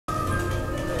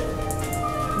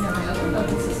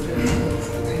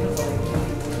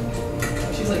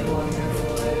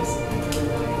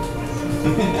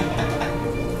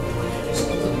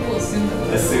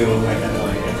Assume, I kind of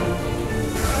like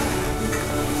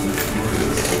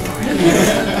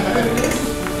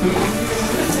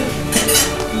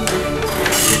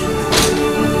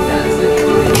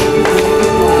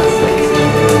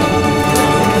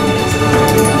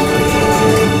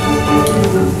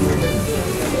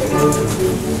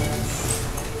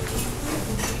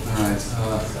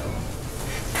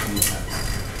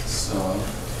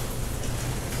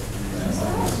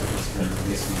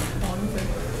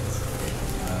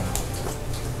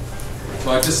So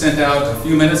I just sent out a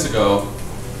few minutes ago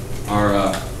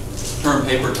our term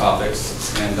paper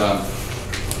topics, and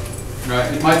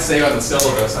it might say on the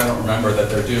syllabus, I don't remember,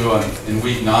 that they're due in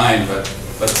week 9, but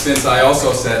since I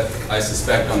also said, I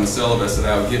suspect on the syllabus that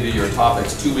I would give you your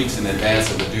topics 2 weeks in advance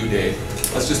of the due date,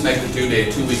 let's just make the due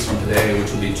date 2 weeks from today,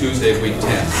 which will be Tuesday of week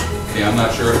 10. Okay, I'm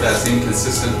not sure if that's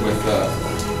inconsistent with the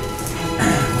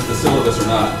syllabus or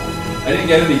not. I didn't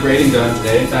get any grading done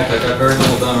today. In fact, I got very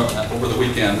little done over the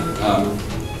weekend. I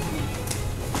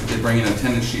did bring an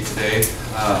attendance sheet today,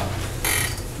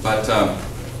 but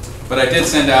I did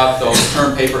send out those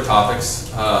term paper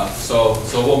topics. So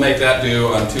we'll make that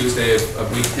due on Tuesday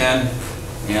of week 10,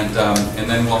 and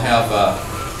then we'll have a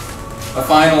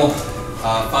final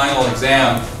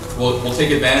exam. We'll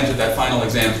take advantage of that final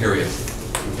exam period,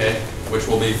 okay, which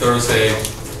will be Thursday,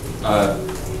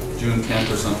 June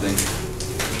 10th or something.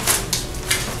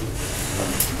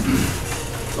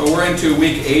 So we're into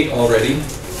week 8 already. We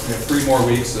have 3 more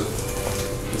weeks of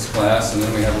this class, and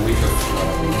then we have a week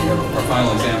of our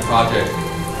final exam project.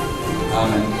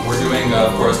 And we're doing,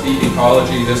 of course, deep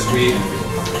ecology this week.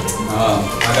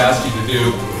 I've asked you to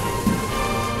do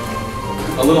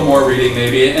a little more reading,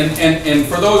 maybe. And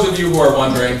for those of you who are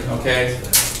wondering, okay,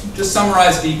 just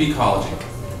summarize deep ecology.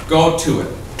 Go to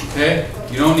it, okay?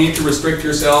 You don't need to restrict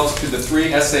yourselves to the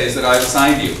 3 essays that I've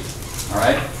assigned you, all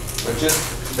right? But just,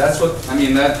 that's what, I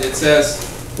mean, that it says,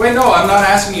 wait, no, I'm not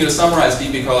asking you to summarize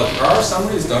deep ecology. Are our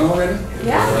summaries done already?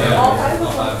 Yeah. All 5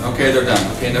 of them. Okay, they're done.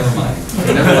 Okay, never mind.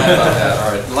 Okay, never mind about that.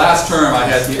 All right. Last term, I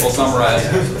had people summarize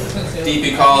deep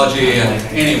ecology, and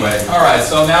anyway. All right,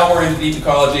 so now we're into deep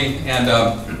ecology, and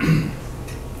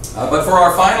but for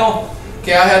our final,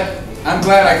 okay, I'm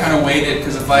glad I kind of waited,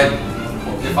 because if I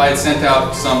had sent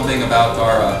out something about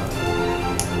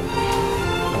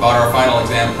our final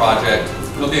exam project,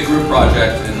 it'll be a group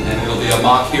project, and it'll be a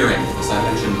mock hearing, as I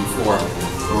mentioned before,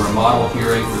 or a model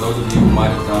hearing for those of you who might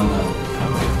have done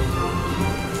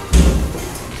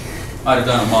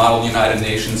a model United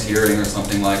Nations hearing or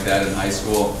something like that in high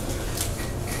school.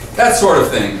 That sort of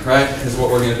thing, right, is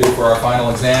what we're going to do for our final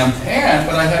exam.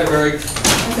 But I had I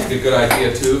think a good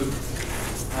idea too.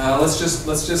 Let's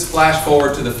just flash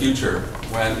forward to the future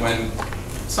when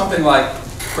something like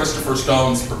Christopher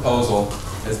Stone's proposal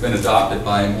has been adopted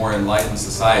by a more enlightened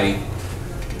society,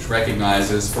 which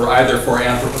recognizes, either for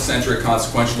anthropocentric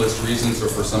consequentialist reasons or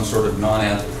for some sort of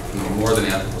more than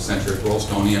anthropocentric,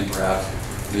 Rollstonian perhaps,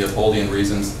 Leopoldian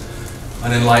reasons,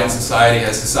 an enlightened society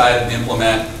has decided to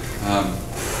implement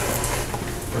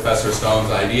Professor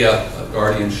Stone's idea of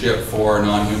guardianship for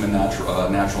non-human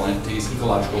natural entities,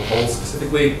 ecological poles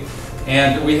specifically,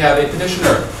 and we have a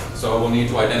petitioner. So we'll need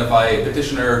to identify a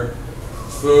petitioner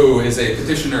who is a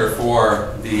petitioner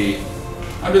for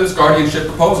under this guardianship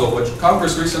proposal, which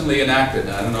Congress recently enacted.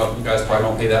 I don't know if you guys probably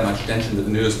don't pay that much attention to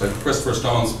the news, but Christopher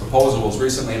Stone's proposal was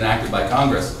recently enacted by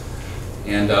Congress.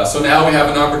 And so now we have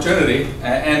an opportunity,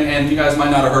 and you guys might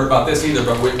not have heard about this either,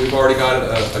 but we've already got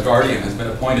a guardian has been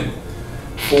appointed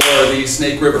for the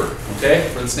Snake River, okay?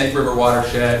 For the Snake River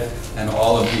watershed and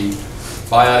all of the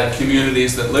biotic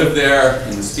communities that live there,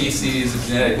 and the species, the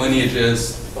genetic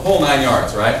lineages, the whole 9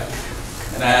 yards, right?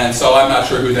 And so I'm not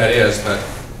sure who that is, but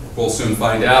we'll soon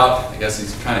find out. I guess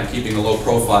he's kind of keeping a low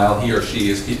profile. He or she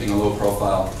is keeping a low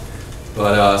profile.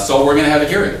 But so we're going to have a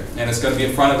hearing, and it's going to be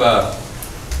in front of a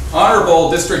honorable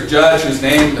district judge whose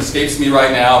name escapes me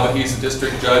right now, but he's a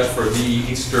district judge for the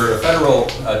Federal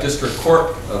District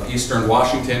Court of Eastern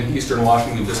Washington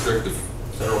District of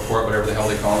Federal Court, whatever the hell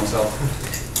they call themselves.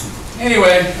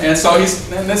 Anyway, and so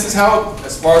this is how,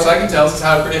 as far as I can tell, this is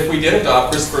how, if we did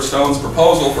adopt Christopher Stone's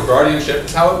proposal for guardianship,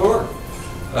 this is how it would work.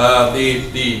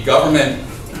 The government,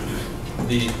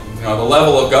 the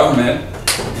level of government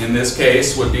in this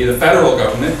case would be the federal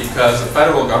government, because the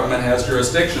federal government has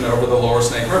jurisdiction over the lower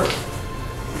Snake River.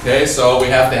 Okay, so we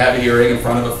have to have a hearing in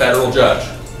front of a federal judge,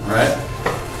 all right?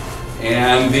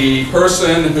 And the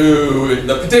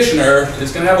the petitioner,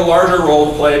 is going to have a larger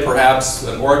role to play, perhaps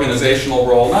an organizational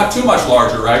role, not too much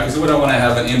larger, right? Because we don't want to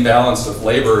have an imbalance of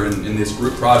labor in this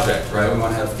group project, right? We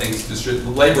want to have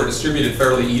labor distributed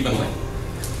fairly evenly.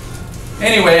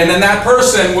 Anyway, and then that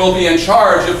person will be in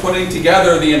charge of putting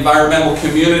together the environmental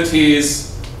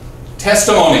community's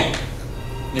testimony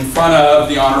in front of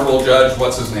the honorable judge,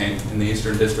 what's his name, in the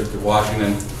Eastern District of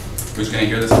Washington, who's going to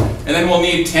hear this. And then we'll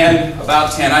need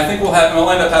about 10. I think we'll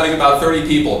end up having about 30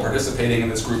 people participating in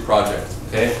this group project.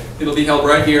 Okay? It'll be held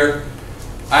right here.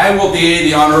 I will be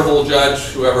the honorable judge,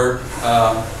 whoever,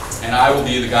 and I will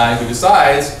be the guy who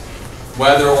decides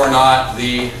whether or not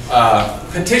the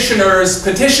petitioner's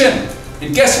petition.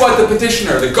 And guess what? The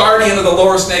petitioner, the guardian of the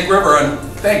Lower Snake River, and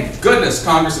thank goodness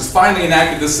Congress has finally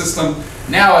enacted this system.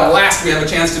 Now at last we have a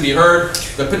chance to be heard.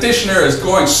 The petitioner is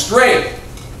going straight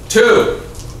to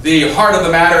the heart of the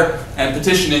matter and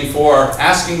petitioning for,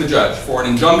 asking the judge for an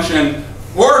injunction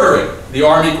ordering the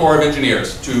Army Corps of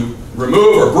Engineers to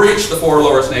remove or breach the 4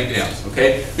 Lower Snake dams,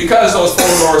 okay? Because those 4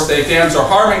 Lower Snake dams are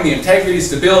harming the integrity,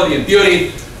 stability, and beauty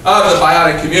of the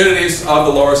biotic communities of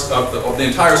the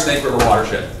entire Snake River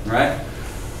watershed, all right?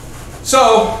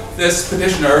 So this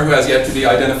petitioner, who has yet to be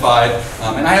identified,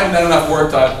 and I haven't done enough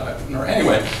work to,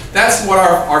 anyway, that's what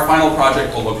our final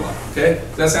project will look like, okay?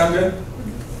 Does that sound good?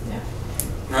 Yeah.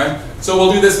 All right? So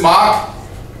we'll do this mock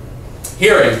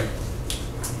hearing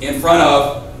in front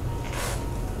of,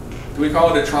 do we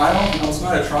call it a trial? No, it's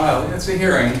not a trial. It's a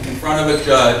hearing in front of a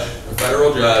judge, a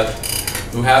federal judge,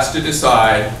 who has to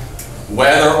decide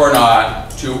whether or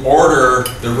not to order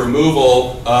the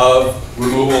removal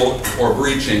or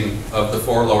breaching of the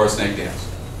 4 Lower Snake dams.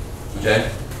 Okay?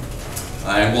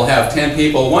 And we'll have 10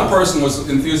 people. One person was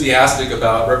enthusiastic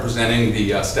about representing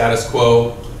the status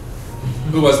quo.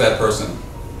 Who was that person?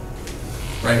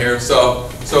 Right here. So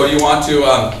you want to,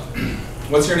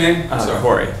 what's your name?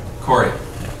 Corey. Corey.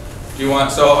 Do you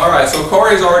want, all right, so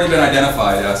Corey's already been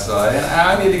identified as, and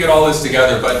I need to get all this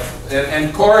together, but,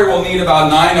 and Corey will need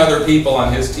about 9 other people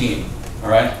on his team, all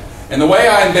right? And the way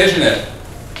I envision it,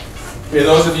 okay,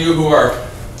 those of you who are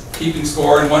keeping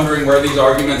score and wondering where these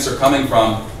arguments are coming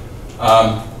from,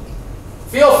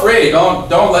 feel free,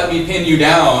 don't let me pin you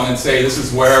down and say this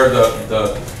is where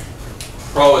the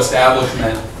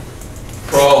pro-establishment,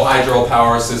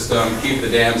 pro-hydropower system, keep the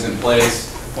dams in place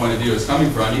point of view is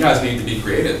coming from. You guys need to be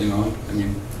creative, you know, I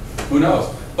mean, who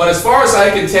knows? But as far as I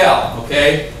can tell,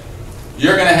 okay,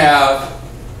 you're going to have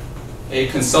a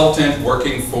consultant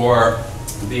working for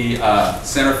the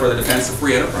Center for the Defense of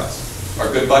Free Enterprise. Our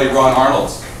good buddy Ron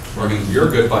Arnold's, your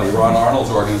good buddy Ron Arnold's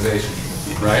organization,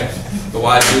 right? The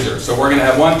wise user. So we're going to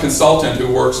have one consultant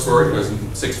who works for a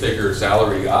 6-figure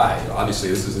salary guy. Obviously,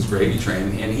 this is his gravy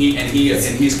train, and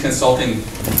he's consulting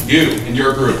you and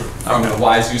your group from a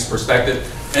wise use perspective.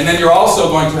 And then you're also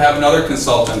going to have another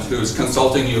consultant who's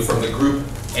consulting you from the group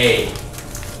A.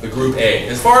 The group A.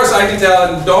 As far as I can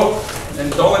tell,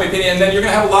 and don't let me opinion, and then you're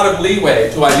going to have a lot of leeway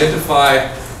to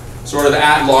identify sort of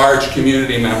at-large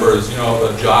community members, you know,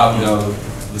 the job, you know,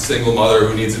 the single mother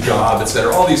who needs a job,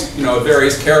 etc. All these, you know,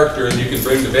 various characters you can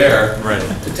bring to bear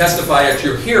to testify at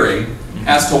your hearing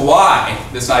as to why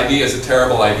this idea is a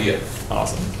terrible idea.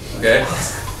 Awesome. Okay.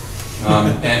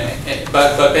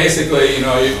 But basically, you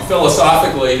know,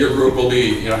 philosophically, your group will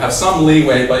be, you know, have some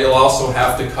leeway, but you'll also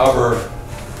have to cover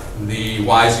the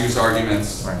wise use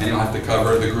arguments, and you'll have to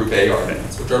cover the group A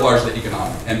arguments, which are largely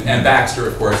economic. And Baxter,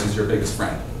 of course, is your biggest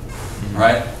friend. All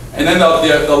right. And then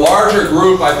the larger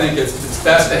group, I think it's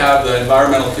best to have the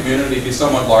environmental community be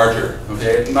somewhat larger.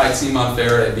 Okay, it might seem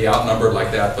unfair to be outnumbered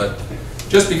like that, but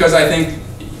just because I think,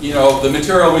 you know, the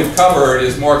material we've covered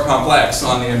is more complex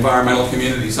on the environmental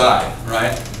community side,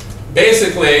 right?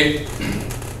 Basically,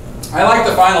 I like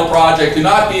the final project to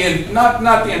not be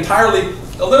entirely,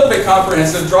 a little bit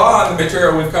comprehensive, draw on the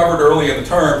material we've covered early in the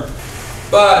term,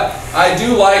 but I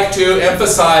do like to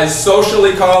emphasize social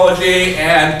ecology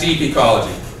and deep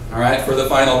ecology, all right, for the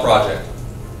final project.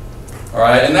 All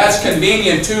right, and that's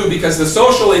convenient too because the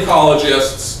social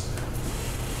ecologists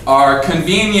are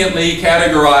conveniently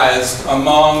categorized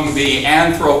among the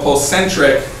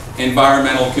anthropocentric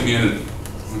environmental community.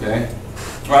 Okay,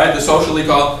 all right, the social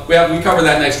ecology, we cover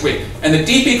that next week. And the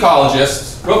deep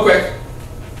ecologists, real quick,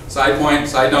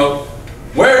 side note,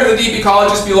 where do the deep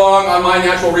ecologists belong on my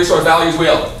natural resource values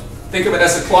wheel? Think of it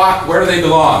as a clock. Where do they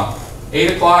belong?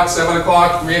 8 o'clock, 7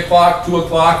 o'clock, 3 o'clock, 2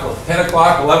 o'clock, 10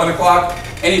 o'clock, 11 o'clock?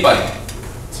 Anybody?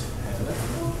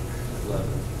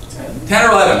 10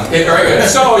 or 11. Okay, very good.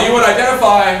 So you would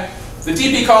identify the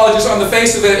deep ecologists on the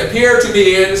face of it appear to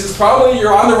be, and this is probably,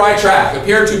 you're on the right track,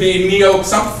 appear to be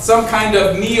some kind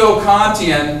of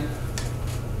neo-Kantian,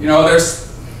 you know,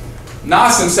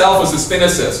 Nas himself was a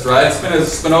Spinozist, right?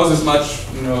 Spinoza's much,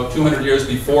 you know, 200 years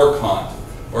before Kant,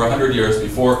 or 100 years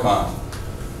before Kant.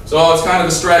 So it's kind of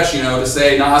a stretch, you know, to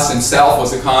say Nas himself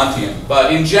was a Kantian.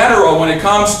 But in general, when it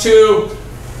comes to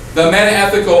the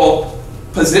meta-ethical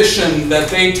position that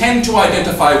they tend to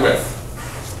identify with.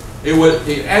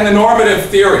 And the normative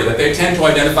theory that they tend to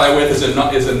identify with is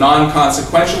a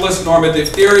non-consequentialist normative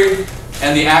theory,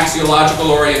 and the axiological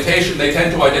orientation they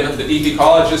tend to identify, the deep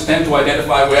ecologists tend to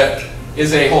identify with,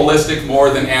 is a holistic more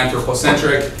than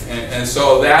anthropocentric. And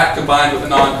so that combined with the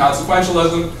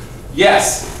non-consequentialism,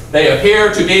 yes, they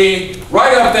appear to be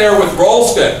right up there with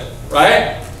Rolston,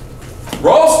 right?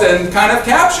 Rolston kind of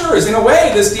captures, in a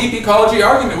way, this deep ecology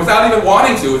argument without even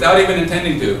wanting to, without even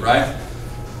intending to, right?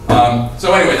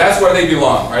 So anyway, that's where they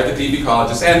belong, right? The deep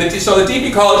ecologists. And so the deep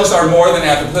ecologists are more than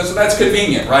anthropologists, so that's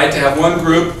convenient, right? To have one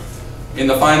group in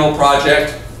the final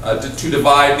project to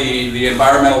divide the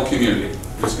environmental community.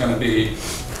 Who's going to be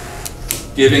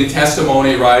giving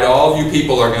testimony, right? All of you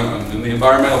people are going to, in the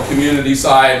environmental community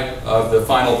side of the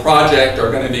final project,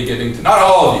 are going to be giving, not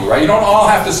all of you, right? You don't all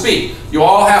have to speak. You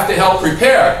all have to help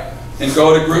prepare and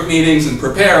go to group meetings and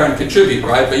prepare and contribute,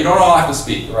 right? But you don't all have to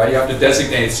speak, right? You have to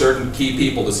designate certain key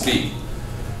people to speak.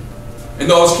 And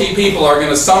those key people are going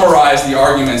to summarize the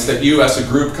arguments that you as a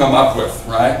group come up with,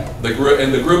 right? The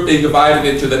group being divided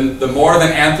into the more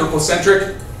than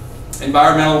anthropocentric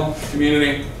environmental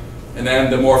community, and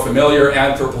then the more familiar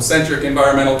anthropocentric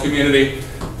environmental community.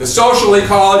 The social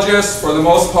ecologists, for the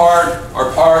most part,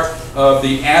 are part of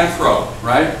the anthro,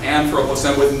 right?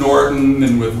 Anthropocentric with Norton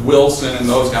and with Wilson and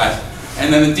those guys.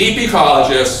 And then the deep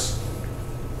ecologists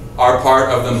are part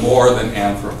of the more than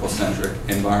anthropocentric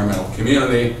environmental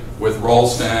community with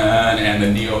Rolston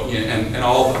and the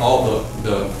all the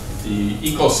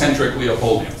ecocentric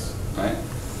Leopoldians, right?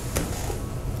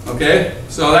 Okay,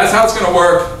 so that's how it's going to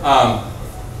work.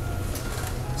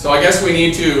 So I guess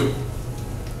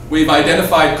we've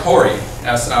identified Corey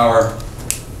as our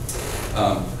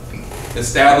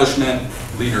establishment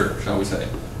leader, shall we say.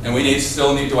 And we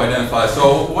still need to identify.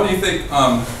 So what do you think?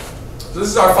 So this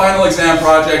is our final exam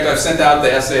project. I've sent out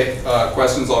the essay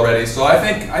questions already. So I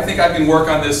think I can work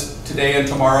on this today and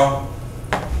tomorrow,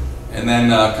 and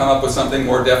then come up with something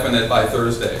more definite by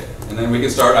Thursday. And then we can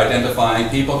start identifying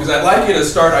people, because I'd like you to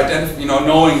start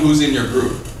knowing who's in your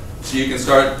group, so you can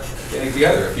start getting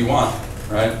together if you want,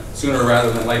 right? Sooner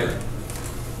rather than later.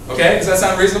 Okay, does that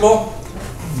sound reasonable?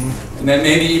 And then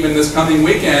maybe even this coming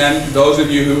weekend, those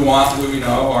of you who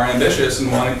are ambitious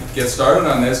and want to get started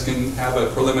on this can have a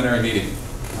preliminary meeting,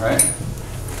 all right?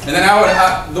 And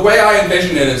then the way I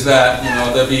envision it is that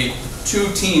there'll be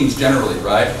two teams generally,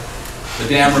 right? The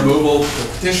dam removal, the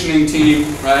petitioning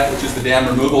team, right, which is the dam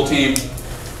removal team,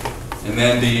 and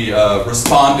then the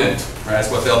respondent, right, that's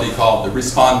what they'll be called, the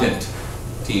respondent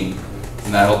team,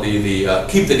 and that'll be the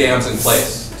keep the dams in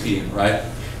place team, right?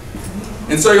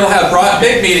 And so you'll have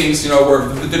big meetings, where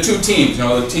the two teams,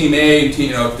 the team A,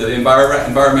 the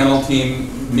environmental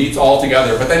team meets all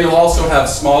together, but then you'll also have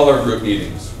smaller group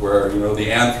meetings where the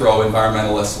anthro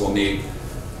environmentalists will meet,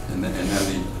 and then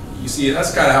you see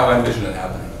that's kind of how I envision it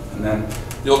happening. And then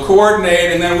you'll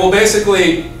coordinate, and then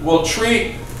we'll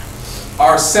treat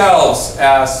ourselves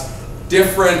as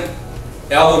different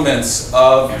elements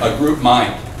of a group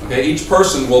mind. Okay, each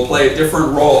person will play a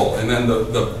different role, and then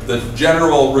the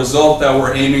general result that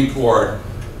we're aiming toward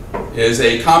is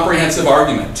a comprehensive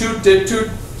argument. Two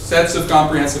sets of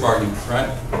comprehensive arguments, right?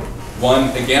 One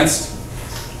against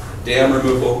dam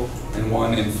removal and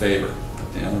one in favor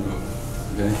of dam removal.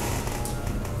 Okay?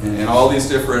 And all these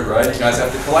different, right? You guys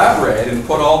have to collaborate and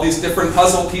put all these different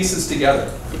puzzle pieces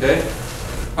together. Okay?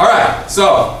 All right.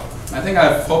 So I think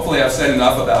hopefully I've said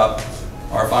enough about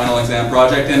our final exam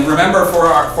project. And remember,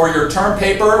 for your term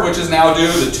paper, which is now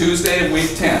due the Tuesday of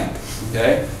week 10.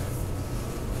 Okay?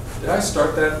 Did I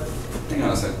start that? Hang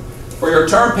on a second. For your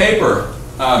term paper,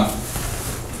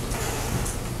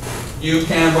 you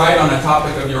can write on a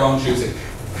topic of your own choosing.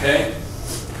 Okay?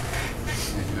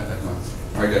 You got that going.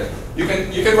 Very good. You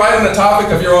can write on a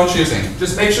topic of your own choosing.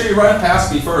 Just make sure you run it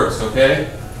past me first,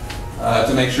 okay?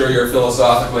 To make sure you're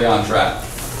philosophically on track.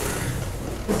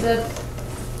 Is that,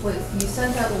 wait, you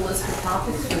sent out a list of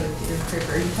topics for your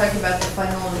paper. Are you talking about the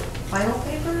final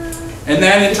paper? And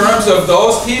then in terms of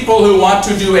those people who want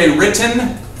to do a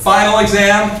written final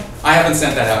exam, I haven't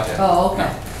sent that out yet. Oh, okay. No.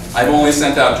 I've only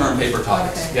sent out term paper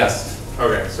topics. Okay. Yes.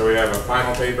 Okay, so we have a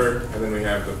final paper, and then we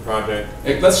have the project.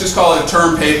 Let's just call it a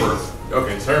term paper.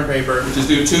 Okay, term paper. Which is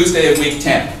due Tuesday of week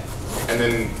 10. And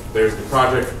then there's the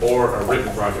project or a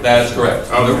written project. That is correct.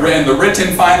 Okay. And the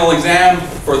written final exam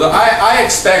for I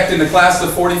expect in the class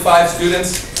of 45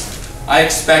 students, I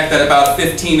expect that about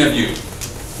 15 of you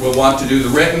will want to do the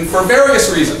written for various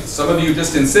reasons. Some of you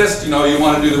just insist, you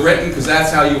want to do the written because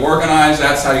that's how you organize,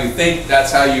 that's how you think,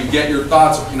 that's how you get your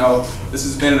thoughts. This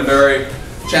has been a very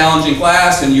challenging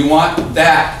class, and you want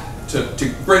that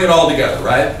to bring it all together,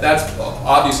 right? That's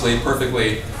obviously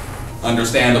perfectly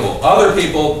understandable. Other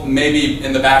people, maybe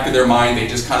in the back of their mind, they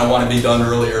just kind of want to be done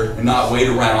earlier and not wait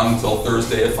around until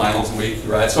Thursday of finals week,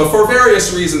 right? So for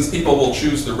various reasons, people will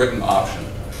choose the written option.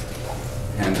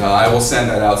 And I will send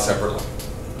that out separately,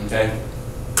 okay?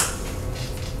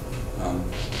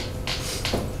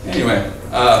 Anyway,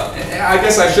 I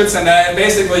guess I should send that.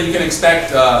 Basically, you can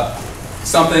expect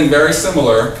something very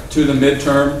similar to the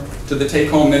midterm, to the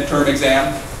take-home midterm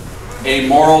exam, a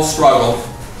moral struggle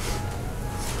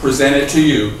presented to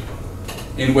you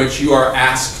in which you are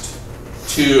asked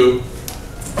to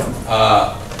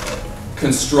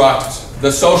construct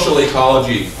the social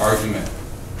ecology argument,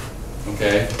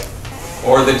 okay,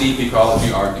 or the deep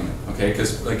ecology argument, okay,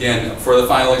 because again, for the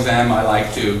final exam, I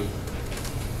like to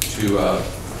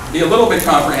be a little bit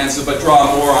comprehensive, but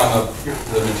draw more on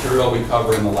the material we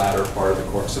cover in the latter part of the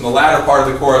course. In the latter part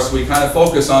of the course, we kind of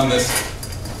focus on this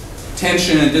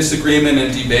tension and disagreement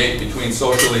and debate between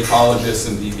social ecologists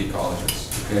and deep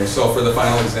ecologists. Okay, so for the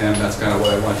final exam, that's kind of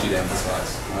what I want you to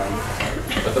emphasize.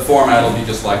 Right? But the format will be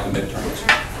just like the midterms.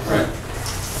 Right?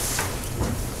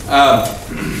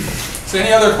 So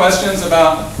any other questions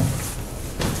about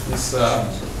this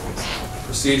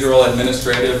procedural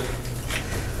administrative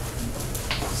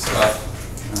stuff?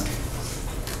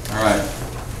 All right.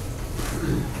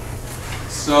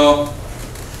 So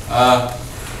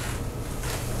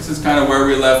this is kind of where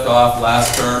we left off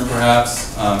last term,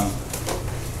 perhaps.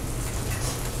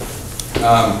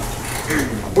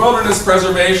 Wilderness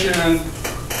preservation, and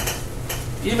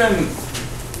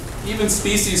even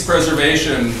species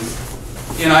preservation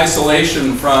in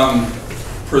isolation from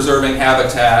preserving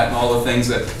habitat and all the things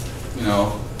that, you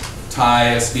know,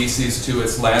 tie a species to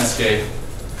its landscape.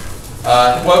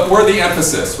 What were the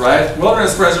emphasis, right?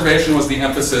 Wilderness preservation was the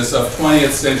emphasis of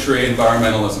 20th century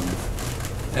environmentalism.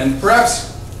 And perhaps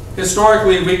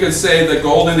historically we could say the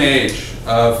golden age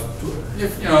of,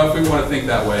 if we want to think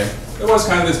that way. It was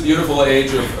kind of this beautiful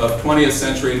age of 20th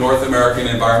century North American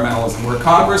environmentalism, where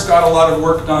Congress got a lot of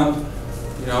work done,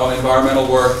 environmental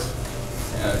work,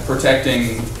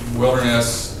 protecting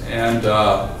wilderness, and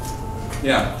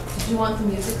yeah. Did you want the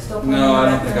music still playing? No, I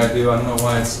don't think I do. I don't know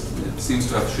why it seems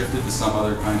to have shifted to some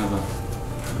other kind of a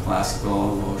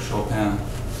classical or Chopin.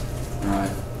 All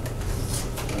right,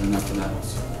 but enough of that.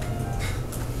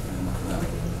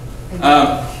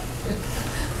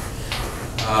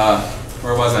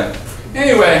 Where was I?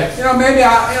 Anyway, maybe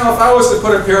if I was to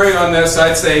put a period on this,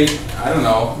 I'd say, I don't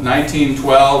know,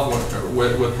 1912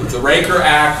 with the Raker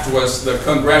Act was the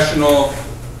congressional,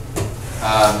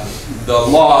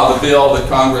 the bill that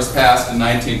Congress passed in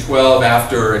 1912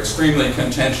 after extremely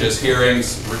contentious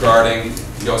hearings regarding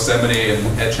Yosemite and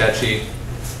Hetch Hetchy.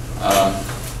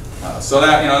 So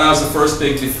that, that was the first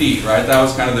big defeat, right? That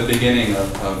was kind of the beginning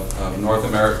of North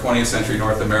America, 20th century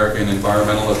North American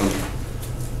environmentalism.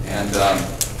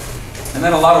 And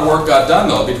then a lot of work got done,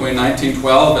 though, between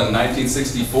 1912 and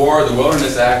 1964. The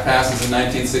Wilderness Act passes in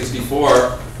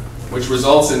 1964, which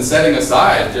results in setting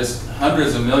aside just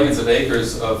hundreds of millions of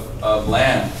acres of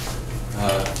land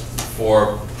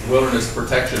for wilderness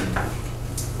protection.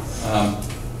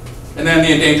 And then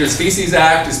the Endangered Species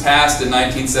Act is passed in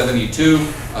 1972.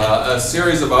 A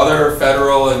series of other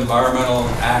federal environmental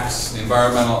acts,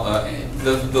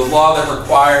 the law that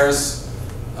requires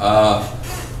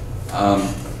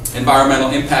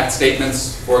environmental impact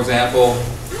statements, for example,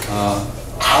 a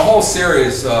whole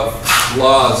series of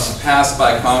laws passed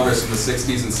by Congress in the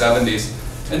 60s and 70s.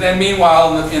 And then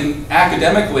meanwhile,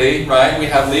 academically, right, we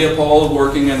have Leopold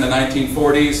working in the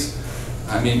 1940s.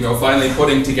 I mean, finally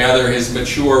putting together his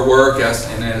mature work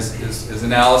and his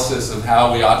analysis of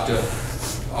how we ought to,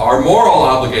 our moral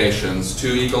obligations to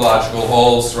ecological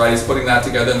wholes, right? He's putting that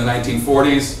together in the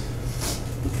 1940s.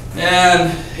 And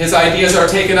his ideas are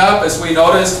taken up, as we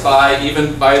noticed,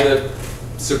 even by the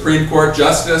Supreme Court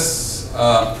Justice,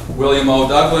 William O.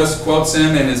 Douglas quotes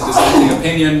him in his dissenting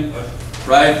opinion,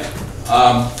 right?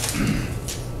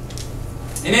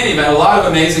 In any event, a lot of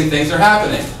amazing things are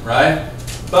happening, right?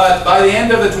 But by the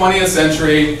end of the 20th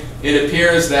century, it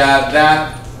appears that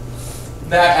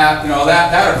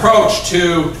approach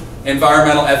to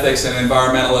environmental ethics and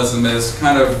environmentalism is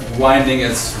kind of winding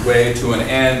its way to an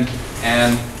end,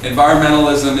 and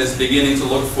environmentalism is beginning to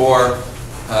look for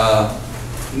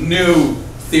new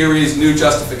theories, new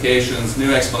justifications,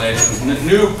 new explanations,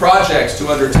 new projects to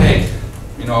undertake.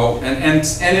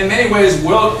 And in many ways,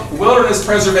 wilderness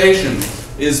preservation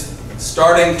is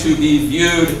starting to be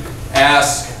viewed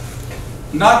as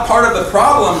not part of the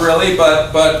problem, really,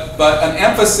 but an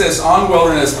emphasis on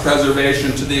wilderness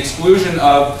preservation to the exclusion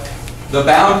of the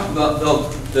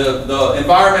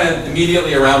environment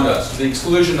immediately around us, to the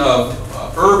exclusion of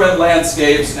urban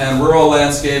landscapes and rural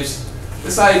landscapes.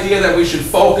 This idea that we should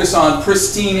focus on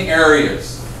pristine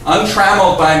areas,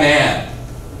 untrammeled by man,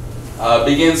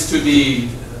 begins to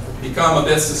become a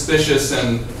bit suspicious,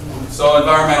 and so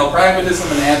environmental pragmatism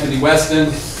and Anthony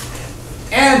Weston,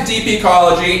 and deep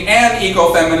ecology, and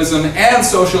ecofeminism, and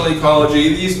social ecology,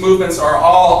 these movements are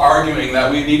all arguing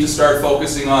that we need to start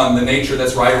focusing on the nature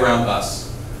that's right around us.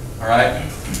 All right?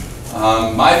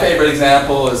 My favorite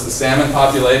example is the salmon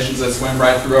populations that swim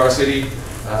right through our city.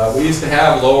 We used to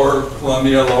have lower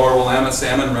Columbia, lower Willamette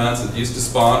salmon runs that used to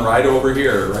spawn right over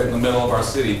here, right in the middle of our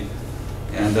city.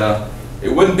 And it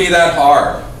wouldn't be that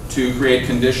hard to create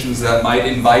conditions that might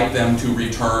invite them to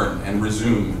return and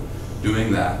resume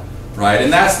doing that. Right?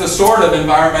 And that's the sort of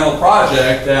environmental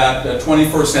project that a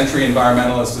 21st century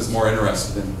environmentalist is more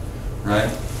interested in. Right?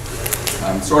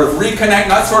 Sort of reconnect,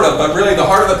 not sort of, but really the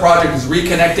heart of the project is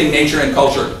reconnecting nature and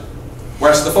culture.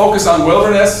 Whereas the focus on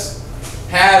wilderness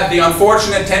had the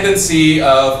unfortunate tendency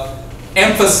of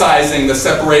emphasizing the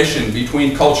separation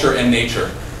between culture and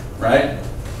nature. Right?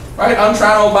 Right?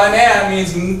 Untrammeled by man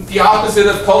means the opposite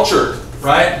of cultured.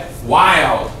 Right?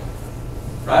 Wild.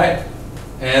 Right?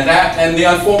 And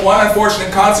one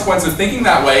unfortunate consequence of thinking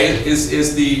that way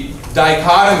is the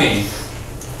dichotomy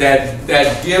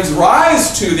that gives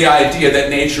rise to the idea that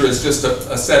nature is just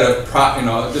a set of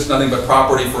just nothing but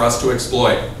property for us to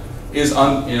exploit, is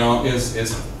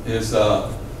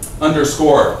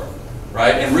underscored,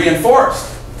 right, and reinforced.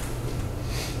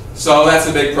 So that's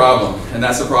a big problem, and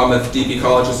that's a problem that deep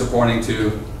ecologists are pointing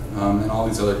to, and all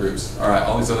these other groups. All right,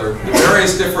 all these other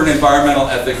various different environmental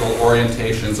ethical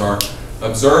orientations are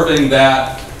observing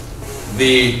that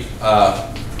the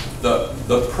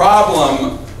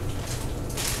problem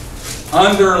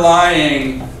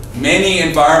underlying many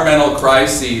environmental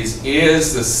crises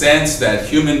is the sense that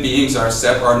human beings are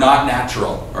not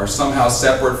natural, are somehow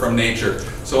separate from nature.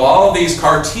 So all of these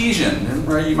Cartesian,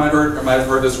 right, you might have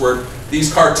heard this word,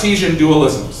 these Cartesian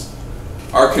dualisms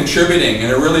are contributing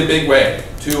in a really big way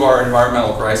to our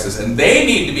environmental crisis, and they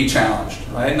need to be challenged,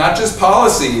 right? Not just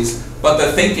policies, but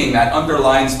the thinking that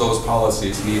underlines those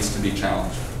policies needs to be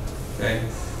challenged. Okay?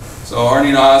 So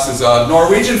Arne Naess is a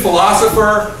Norwegian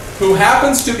philosopher who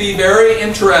happens to be very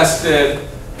interested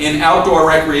in outdoor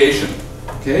recreation.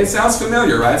 Okay, it sounds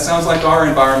familiar, right? It sounds like our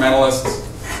environmentalists.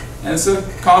 And it's a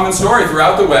common story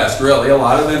throughout the West, really. A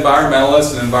lot of the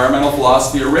environmentalists and environmental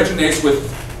philosophy originates with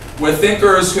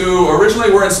thinkers who originally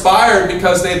were inspired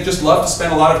because they just loved to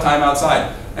spend a lot of time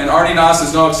outside. And Arne Naess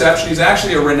is no exception. He's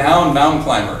actually a renowned mountain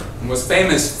climber and was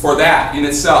famous for that in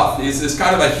itself. He's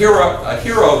kind of a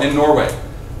hero in Norway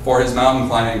for his mountain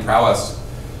climbing prowess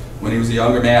when he was a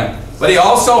younger man. But he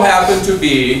also happened to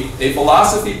be a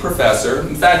philosophy professor,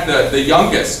 in fact, the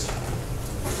youngest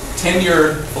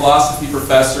tenured philosophy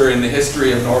professor in the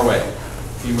history of Norway.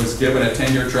 He was given a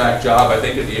tenure-track job, I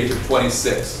think, at the age of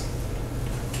 26.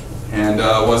 And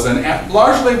was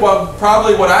largely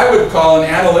probably what I would call an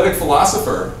analytic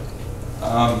philosopher.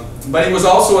 But he was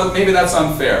also, maybe that's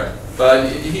unfair, but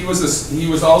he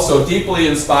was also deeply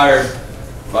inspired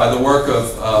by the work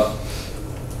of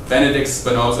Benedict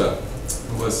Spinoza,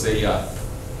 who was a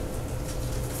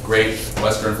great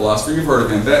Western philosopher. You've heard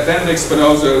of him. Benedict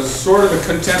Spinoza is sort of a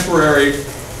contemporary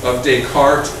of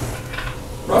Descartes.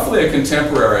 Roughly a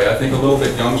contemporary, I think a little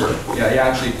bit younger. Yeah,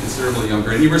 actually considerably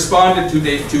younger. And he responded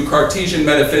to Cartesian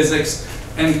metaphysics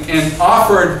and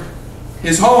offered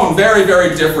his own very,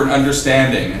 very different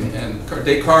understanding. And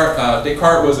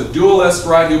Descartes was a dualist,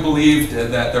 right, who believed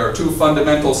that there are two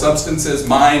fundamental substances,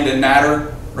 mind and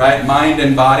matter, right, mind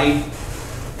and body.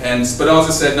 And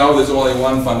Spinoza said, no, there's only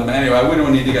one fundamental. Anyway, we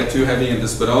don't need to get too heavy into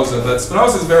Spinoza, but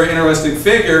Spinoza is a very interesting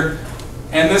figure.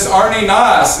 And this Arne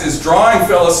Naess is drawing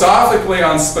philosophically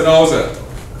on Spinoza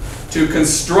to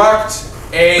construct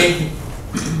to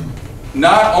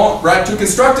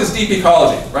construct his deep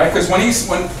ecology, right? Because when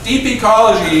deep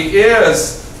ecology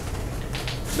is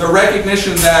the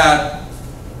recognition that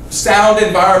sound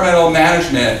environmental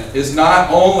management is not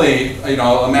only a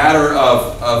matter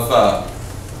of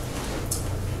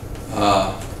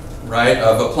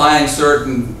applying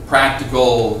certain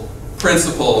practical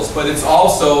principles, but it's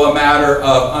also a matter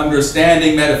of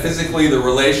understanding metaphysically the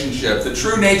relationship, the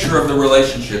true nature of the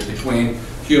relationship between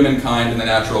humankind and the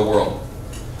natural world.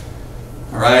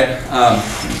 All right?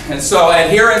 And so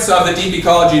adherents of the deep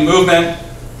ecology movement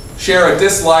share a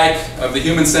dislike of the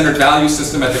human-centered value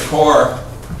system at the core.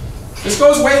 This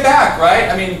goes way back,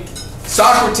 right? I mean,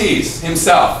 Socrates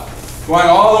himself, going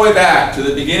all the way back to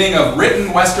the beginning of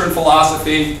written Western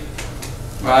philosophy,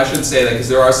 Well, I should say that because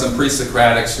there are some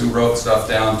pre-Socratics who wrote stuff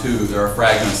down too. There are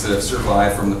fragments that have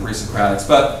survived from the pre-Socratics.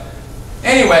 But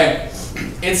anyway,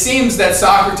 it seems that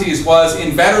Socrates was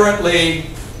inveterately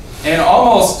and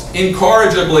almost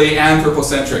incorrigibly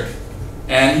anthropocentric.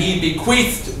 And he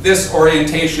bequeathed this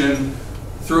orientation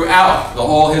throughout the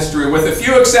whole history, with a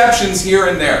few exceptions here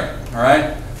and there. All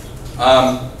right?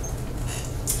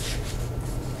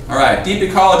 All right, deep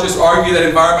ecologists argue that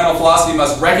environmental philosophy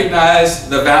must recognize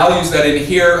the values that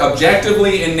inhere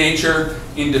objectively in nature,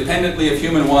 independently of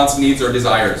human wants, needs, or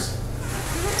desires.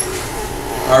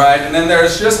 All right, and then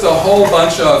there's just a whole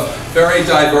bunch of very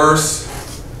diverse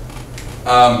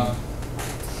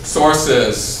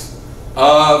sources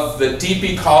of the deep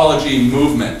ecology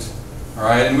movement. All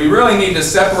right, and we really need to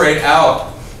separate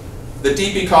out the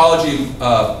deep ecology,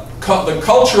 the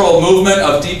cultural movement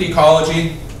of deep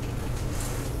ecology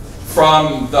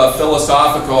from the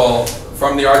philosophical,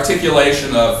 from the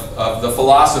articulation of the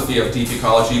philosophy of deep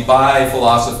ecology by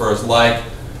philosophers like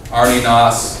Arne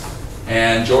Naess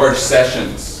and George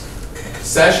Sessions.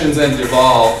 Sessions and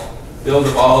Bill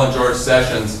Duvall and George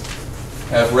Sessions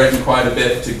have written quite a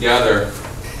bit together.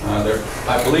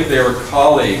 I believe they were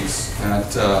colleagues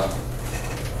at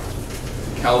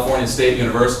California State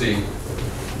University,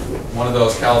 one of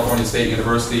those California State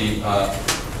University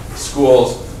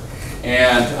schools.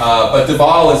 And but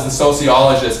Duvall is the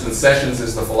sociologist and Sessions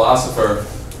is the philosopher.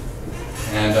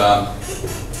 And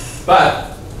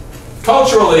but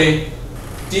culturally,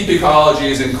 deep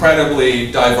ecology is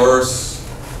incredibly diverse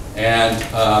and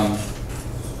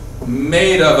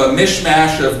made of a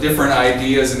mishmash of different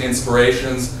ideas and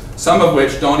inspirations, some of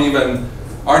which aren't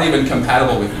even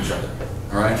compatible with each other.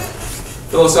 All right.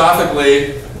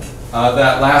 Philosophically,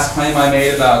 that last claim I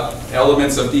made about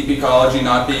elements of deep ecology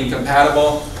not being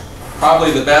compatible,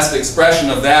 probably the best expression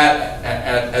of that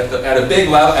at a big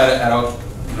level, at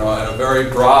a very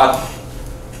broad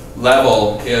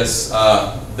level, is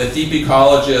the deep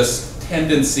ecologist's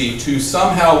tendency to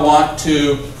somehow want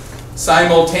to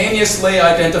simultaneously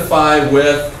identify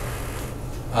with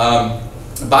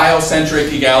biocentric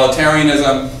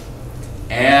egalitarianism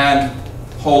and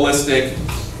holistic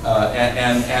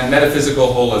and metaphysical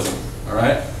holism. All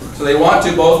right, so they want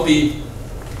to both be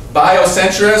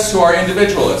biocentrists who are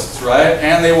individualists, right?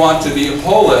 And they want to be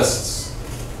holists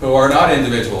who are not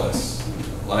individualists.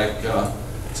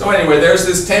 So anyway, there's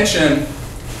this tension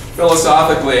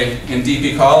philosophically in deep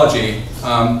ecology,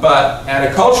 but at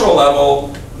a cultural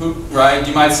level, right,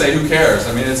 you might say, who cares?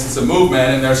 I mean, it's a movement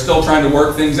and they're still trying to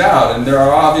work things out, and there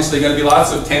are obviously going to be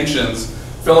lots of tensions,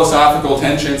 philosophical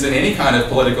tensions in any kind of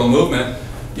political movement.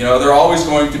 You know, there are always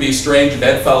going to be strange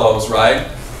bedfellows, right?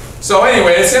 So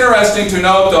anyway, it's interesting to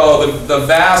note, though, the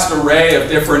vast array of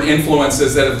different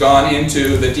influences that have gone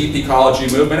into the deep ecology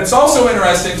movement. It's also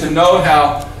interesting to note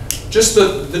how just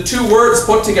the two words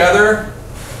put together,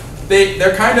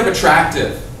 they're kind of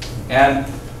attractive. And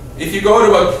if you go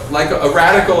to a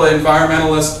radical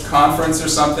environmentalist conference or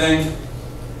something,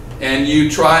 and you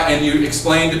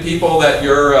explain to people that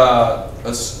you're a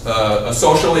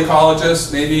social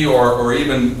ecologist, maybe, or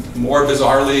even more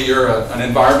bizarrely, you're an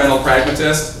environmental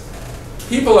pragmatist,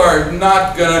 people are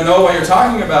not going to know what you're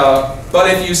talking about. But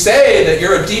if you say that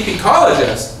you're a deep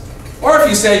ecologist, or if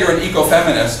you say you're an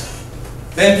ecofeminist,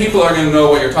 then people are going to know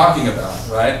what you're talking about,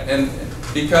 right? And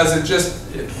because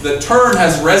the term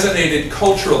has resonated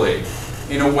culturally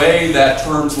in a way that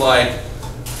terms like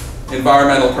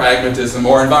environmental pragmatism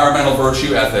or environmental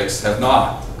virtue ethics have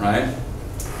not, right?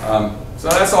 So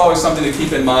that's always something to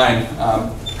keep in mind.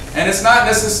 And it's not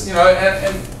necessarily,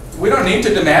 and we don't need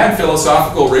to demand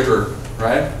philosophical rigor,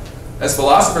 right? As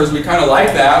philosophers, we kind of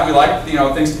like that. We like,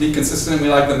 things to be consistent. We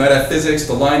like the metaphysics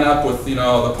to line up with, the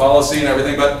policy and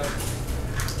everything. But,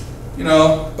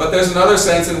 but there's another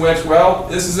sense in which, well,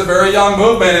 this is a very young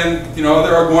movement, and,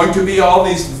 there are going to be all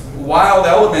these wild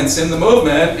elements in the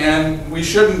movement, and we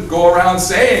shouldn't go around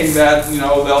saying that,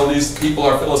 all these people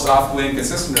are philosophically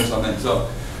inconsistent or something. So,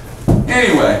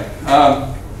 anyway,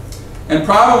 and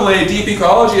probably deep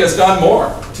ecology has done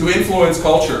more to influence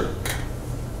culture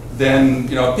than,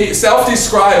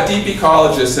 self-described deep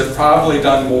ecologists have probably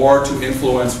done more to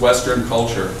influence Western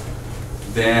culture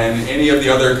than any of the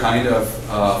other kind of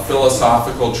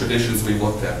philosophical traditions we've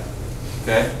looked at.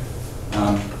 Okay,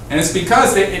 and it's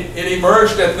because it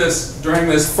emerged during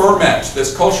this ferment,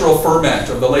 this cultural ferment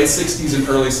of the late '60s and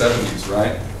early '70s,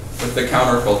 right, with the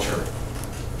counterculture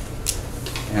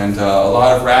and a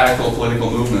lot of radical political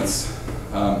movements.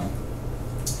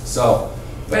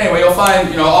 But anyway, you'll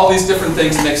find all these different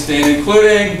things mixed in,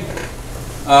 including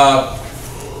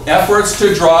efforts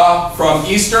to draw from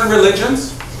Eastern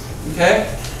religions,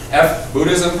 okay,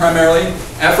 Buddhism primarily,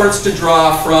 efforts to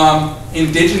draw from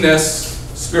indigenous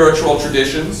spiritual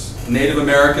traditions, Native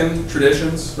American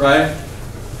traditions, right?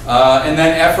 And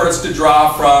then efforts to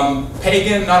draw from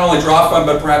pagan, not only draw from,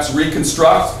 but perhaps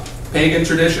reconstruct pagan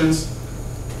traditions.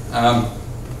 A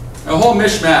whole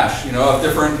mishmash, you know, of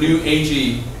different new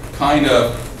agey kind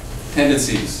of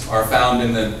tendencies are found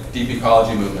in the deep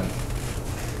ecology movement.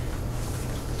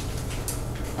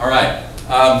 All right.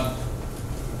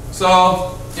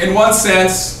 So, in one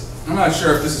sense, I'm not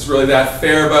sure if this is really that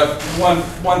fair, but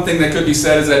one thing that could be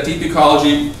said is that deep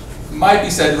ecology might be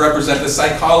said to represent the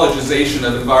psychologization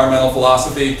of environmental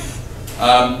philosophy,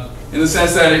 in the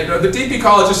sense that the deep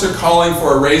ecologists are calling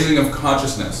for a raising of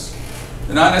consciousness.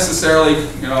 They're not necessarily,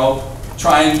 you know,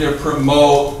 trying to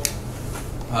promote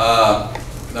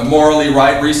a morally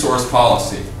right resource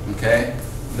policy. Okay,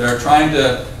 they're trying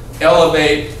to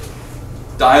elevate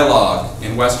dialogue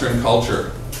in Western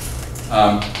culture.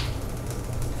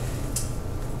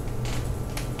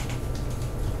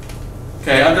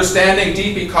 Okay, understanding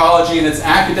deep ecology in its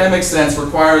academic sense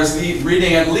requires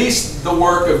reading at least the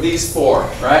work of these four,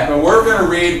 right? But we're going to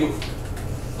read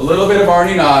a little bit of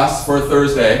Arnie Naas for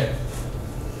Thursday,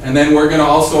 and then we're going to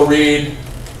also read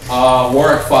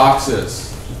Warwick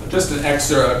Fox's, just an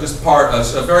excerpt, just part,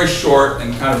 a very short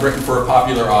and kind of written for a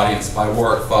popular audience by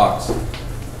Warwick Fox.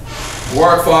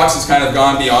 Warwick Fox has kind of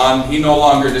gone beyond, he no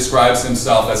longer describes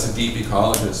himself as a deep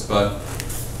ecologist, but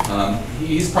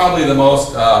he's probably the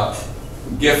most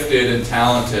gifted and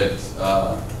talented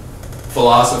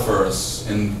philosophers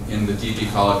in the deep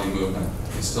ecology movement.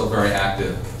 He's still very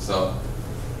active. So,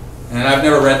 and I've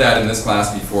never read that in this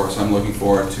class before, so I'm looking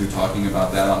forward to talking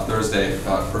about that on Thursday,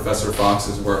 about Professor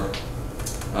Fox's work.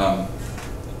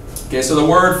 Okay, so the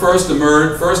word first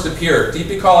appeared, deep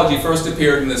ecology first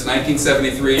appeared in this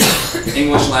 1973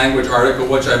 English language article,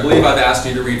 which I believe I've asked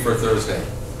you to read for Thursday.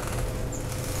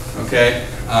 Okay.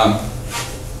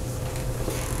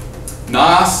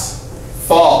 Naas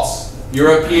faults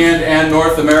European and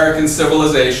North American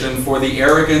civilization for the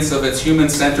arrogance of its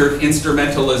human-centered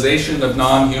instrumentalization of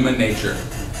non-human nature.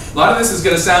 A lot of this is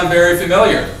going to sound very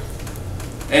familiar.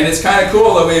 And it's kind of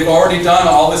cool that we've already done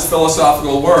all this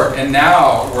philosophical work, and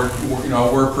now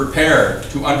we're prepared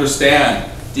to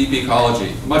understand deep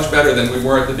ecology much better than we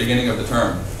were at the beginning of the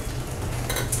term.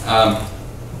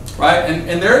 Right?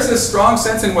 And there's this strong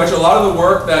sense in which a lot of the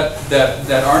work that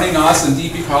Arnie Naas in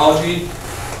deep ecology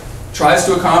tries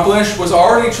to accomplish was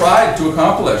already tried to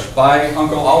accomplish by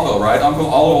Uncle Aldo, right? Uncle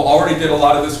Aldo already did a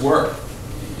lot of this work,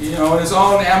 you know, in his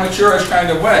own amateurish kind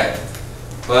of way.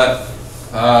 But,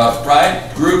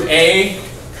 right, Group A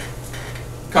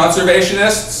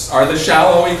conservationists are the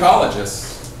shallow ecologists.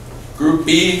 Group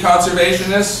B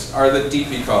conservationists are the deep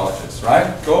ecologists,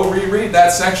 right? Go reread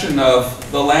that section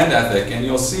of The Land Ethic and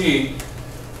you'll see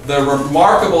the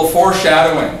remarkable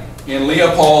foreshadowing in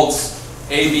Leopold's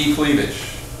A-B cleavage,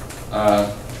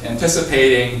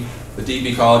 anticipating the deep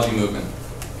ecology movement.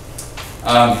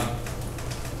 All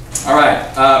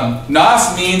right,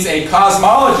 Naas means a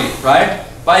cosmology, right?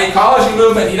 By ecology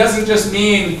movement, he doesn't just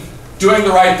mean doing the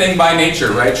right thing by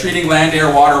nature, right? Treating land,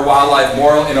 air, water, wildlife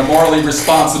in a morally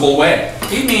responsible way.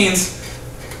 He means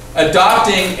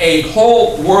adopting a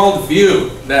whole world view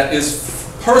that is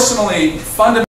personally fundamentally